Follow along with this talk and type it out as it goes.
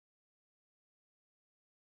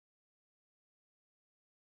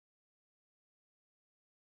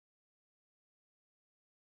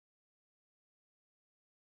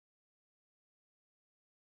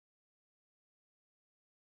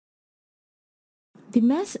The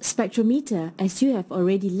mass spectrometer, as you have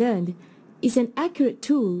already learned, is an accurate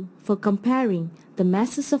tool for comparing the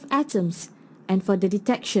masses of atoms and for the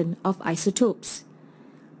detection of isotopes.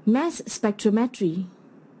 Mass spectrometry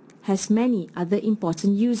has many other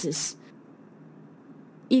important uses.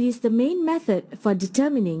 It is the main method for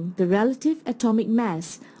determining the relative atomic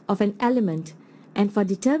mass of an element and for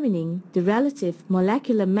determining the relative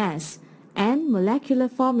molecular mass and molecular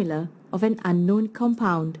formula of an unknown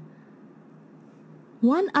compound.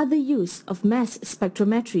 One other use of mass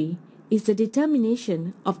spectrometry is the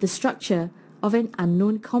determination of the structure of an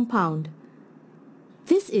unknown compound.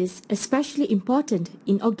 This is especially important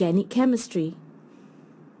in organic chemistry.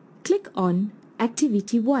 Click on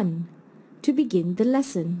Activity 1 to begin the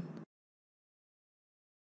lesson.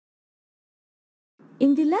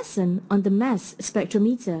 In the lesson on the mass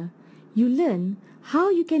spectrometer, you learn how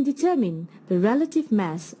you can determine the relative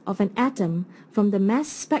mass of an atom from the mass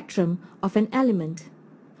spectrum of an element.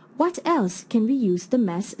 What else can we use the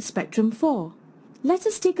mass spectrum for? Let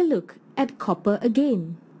us take a look at copper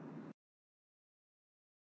again.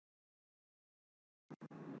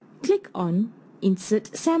 Click on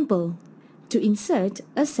Insert Sample to insert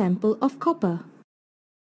a sample of copper.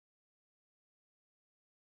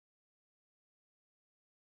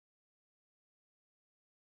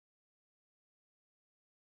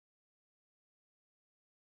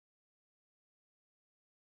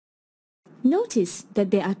 Notice that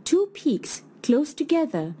there are two peaks close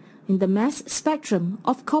together in the mass spectrum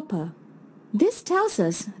of copper. This tells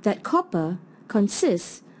us that copper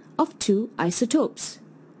consists of two isotopes.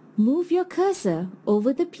 Move your cursor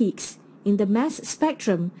over the peaks in the mass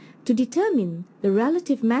spectrum to determine the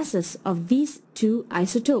relative masses of these two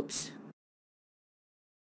isotopes.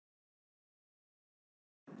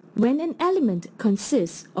 When an element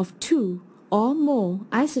consists of two or more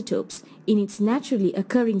isotopes in its naturally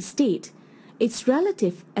occurring state, its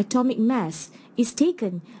relative atomic mass is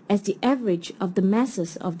taken as the average of the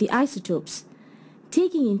masses of the isotopes,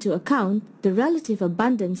 taking into account the relative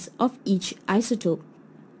abundance of each isotope.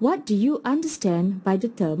 What do you understand by the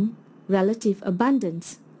term relative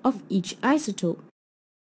abundance of each isotope?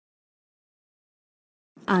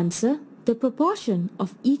 Answer: the proportion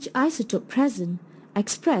of each isotope present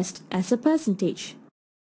expressed as a percentage.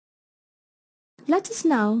 Let us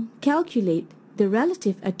now calculate the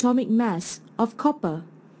relative atomic mass of copper.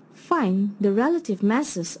 Find the relative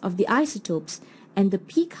masses of the isotopes and the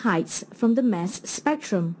peak heights from the mass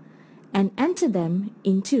spectrum and enter them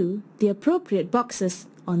into the appropriate boxes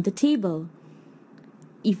on the table.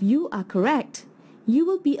 If you are correct, you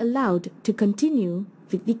will be allowed to continue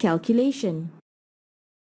with the calculation.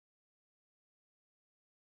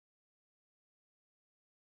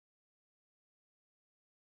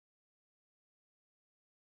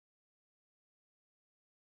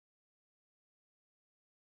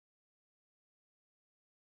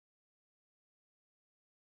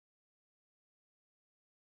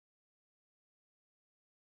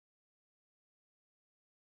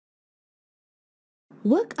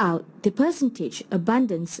 Work out the percentage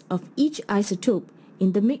abundance of each isotope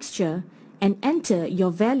in the mixture and enter your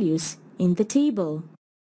values in the table.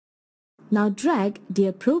 Now drag the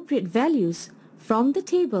appropriate values from the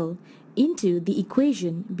table into the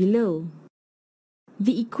equation below.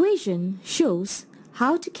 The equation shows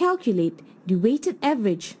how to calculate the weighted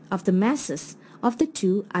average of the masses of the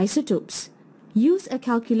two isotopes. Use a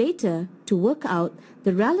calculator to work out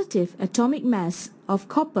the relative atomic mass of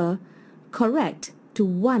copper correct to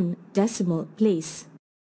 1 decimal place.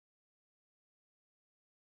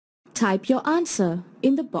 Type your answer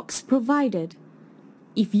in the box provided.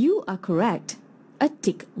 If you are correct, a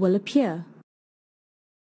tick will appear.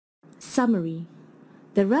 Summary: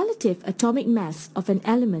 the relative atomic mass of an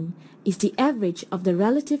element is the average of the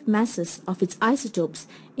relative masses of its isotopes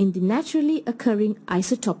in the naturally occurring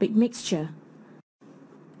isotopic mixture.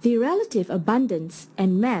 The relative abundance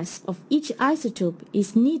and mass of each isotope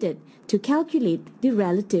is needed to calculate the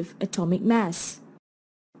relative atomic mass.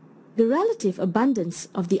 The relative abundance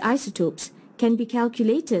of the isotopes can be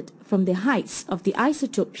calculated from the heights of the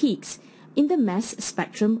isotope peaks in the mass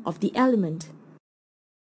spectrum of the element.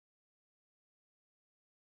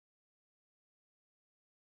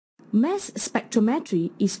 Mass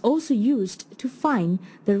spectrometry is also used to find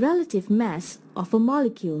the relative mass of a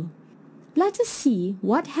molecule. Let us see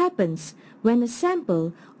what happens when a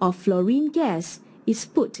sample of fluorine gas is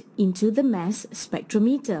put into the mass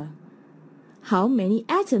spectrometer. How many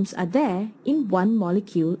atoms are there in one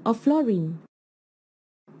molecule of fluorine?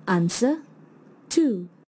 Answer: 2.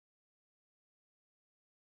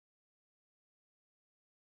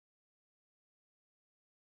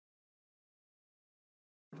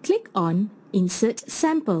 Click on insert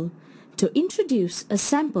sample to introduce a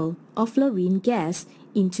sample of fluorine gas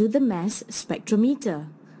into the mass spectrometer.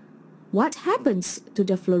 What happens to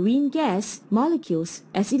the fluorine gas molecules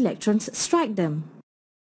as electrons strike them?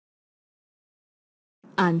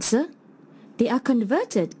 Answer: they are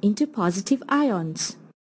converted into positive ions.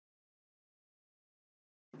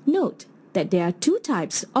 Note that there are two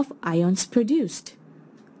types of ions produced.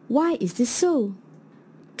 Why is this so?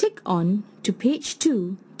 Click on to page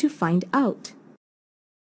 2 to find out.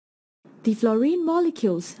 The fluorine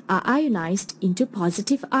molecules are ionized into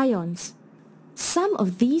positive ions. Some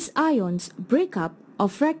of these ions break up or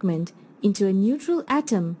fragment into a neutral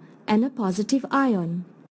atom and a positive ion.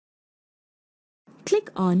 Click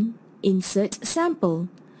on Insert Sample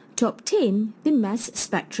to obtain the mass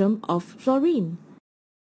spectrum of fluorine.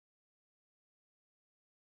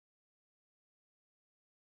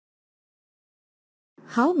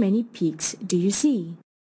 How many peaks do you see?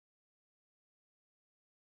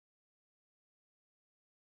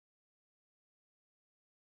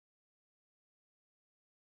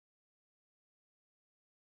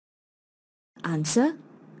 Answer: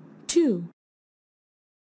 2.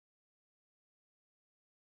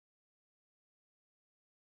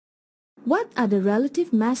 What are the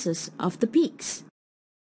relative masses of the peaks?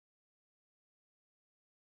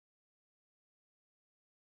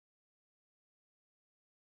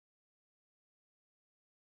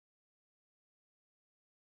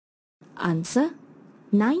 Answer: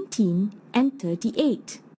 19 and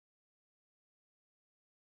 38.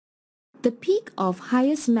 The peak of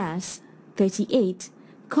highest mass, 38,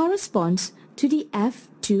 corresponds to the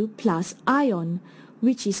F2 plus ion,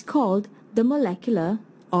 which is called the molecular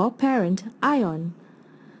or parent ion.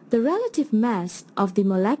 The relative mass of the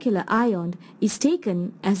molecular ion is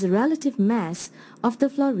taken as the relative mass of the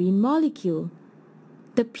fluorine molecule.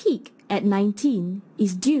 The peak at 19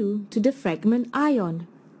 is due to the fragment ion,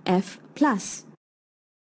 F plus.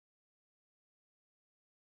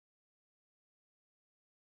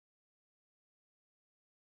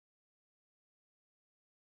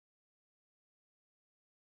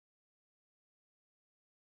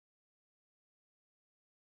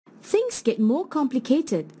 Things get more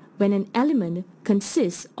complicated when an element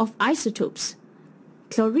consists of isotopes.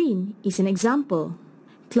 Chlorine is an example.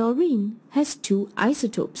 Chlorine has 2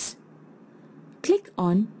 isotopes. Click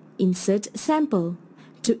on Insert Sample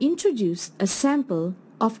to introduce a sample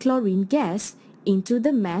of chlorine gas into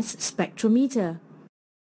the mass spectrometer.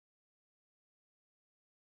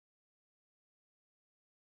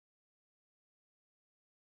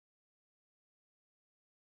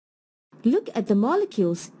 Look at the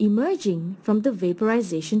molecules emerging from the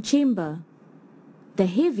vaporization chamber. The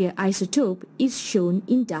heavier isotope is shown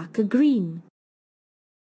in darker green.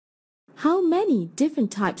 How many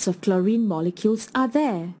different types of chlorine molecules are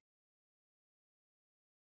there?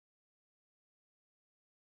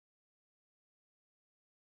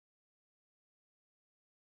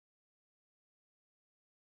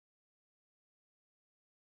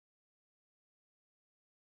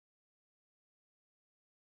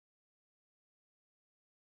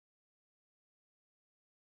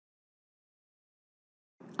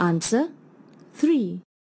 Answer: 3.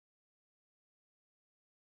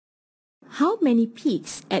 How many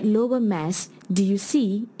peaks at lower mass do you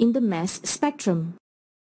see in the mass spectrum?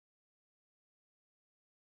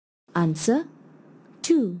 Answer: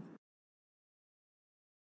 2.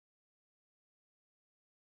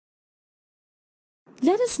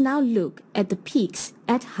 Let us now look at the peaks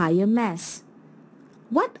at higher mass.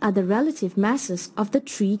 What are the relative masses of the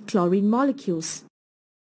 3 chlorine molecules?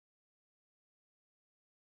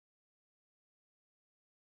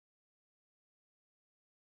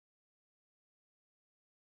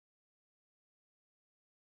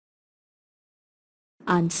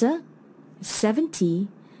 Answer: 70,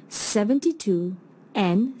 72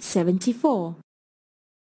 and 74.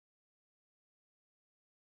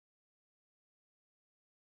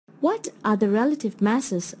 What are the relative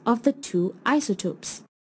masses of the 2 isotopes?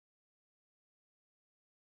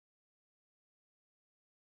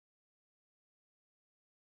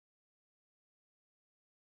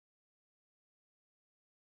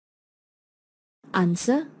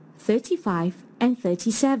 Answer: 35 and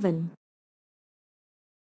 37.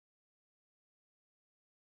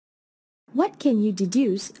 What can you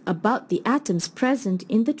deduce about the atoms present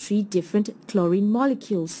in the 3 different chlorine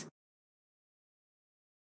molecules?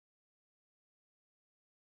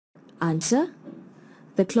 Answer: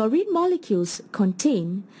 the chlorine molecules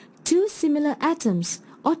contain 2 similar atoms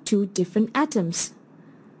or 2 different atoms.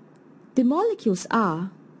 The molecules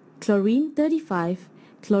are chlorine 35,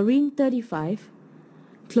 chlorine 35,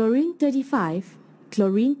 chlorine 35,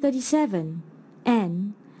 chlorine 37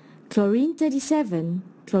 and chlorine 37,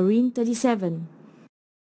 chlorine 37.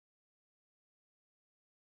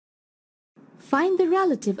 Find the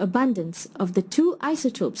relative abundance of the two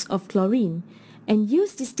isotopes of chlorine and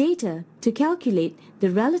use this data to calculate the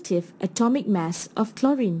relative atomic mass of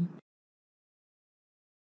chlorine.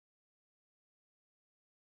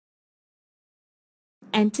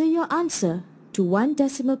 Enter your answer to 1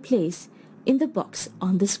 decimal place in the box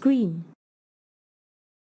on the screen.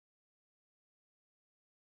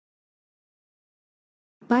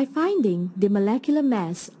 By finding the molecular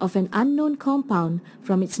mass of an unknown compound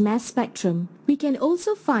from its mass spectrum, we can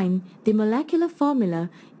also find the molecular formula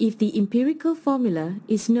if the empirical formula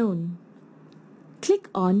is known. Click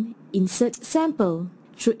on Insert Sample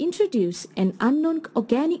to introduce an unknown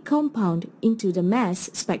organic compound into the mass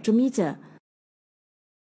spectrometer.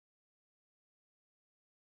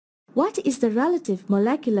 What is the relative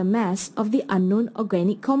molecular mass of the unknown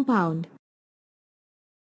organic compound?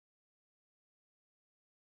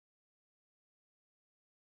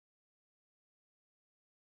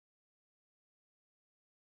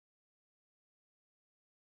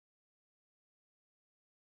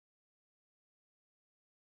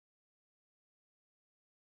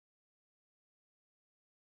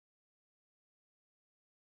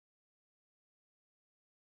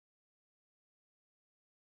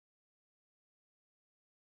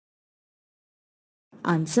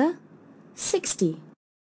 Answer: 60.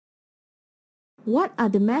 What are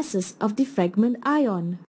the masses of the fragment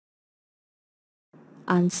ion?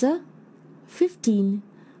 Answer: 15,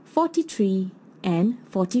 43 and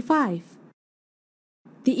 45.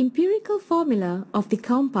 The empirical formula of the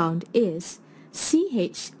compound is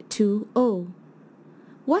CH2O.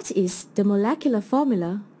 What is the molecular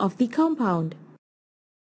formula of the compound?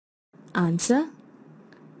 Answer: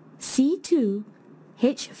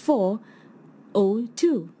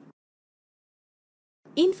 C2H4O2.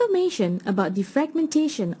 Information about the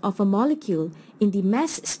fragmentation of a molecule in the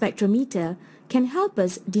mass spectrometer can help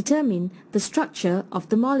us determine the structure of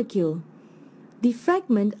the molecule. The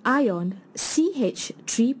fragment ion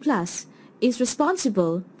CH3+ is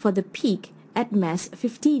responsible for the peak at mass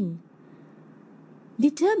 15.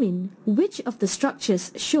 Determine which of the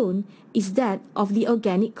structures shown is that of the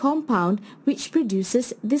organic compound which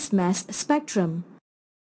produces this mass spectrum.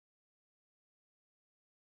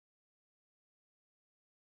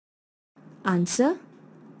 Answer: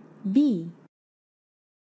 B.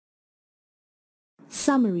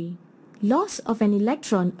 Summary: loss of an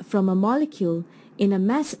electron from a molecule in a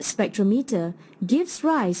mass spectrometer gives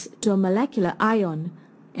rise to a molecular ion,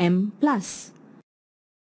 M+.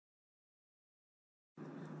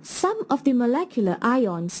 Some of the molecular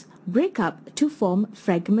ions break up to form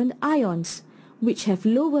fragment ions, which have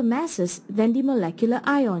lower masses than the molecular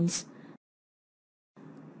ions.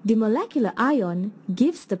 The molecular ion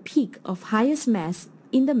gives the peak of highest mass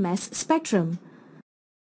in the mass spectrum.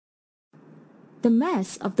 The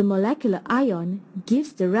mass of the molecular ion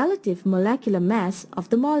gives the relative molecular mass of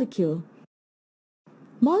the molecule.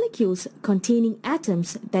 Molecules containing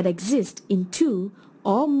atoms that exist in 2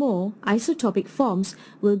 or more isotopic forms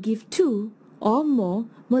will give 2 or more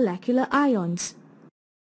molecular ions.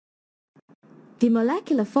 The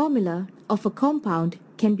molecular formula of a compound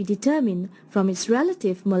can be determined from its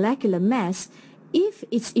relative molecular mass if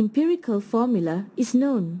its empirical formula is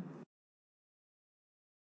known.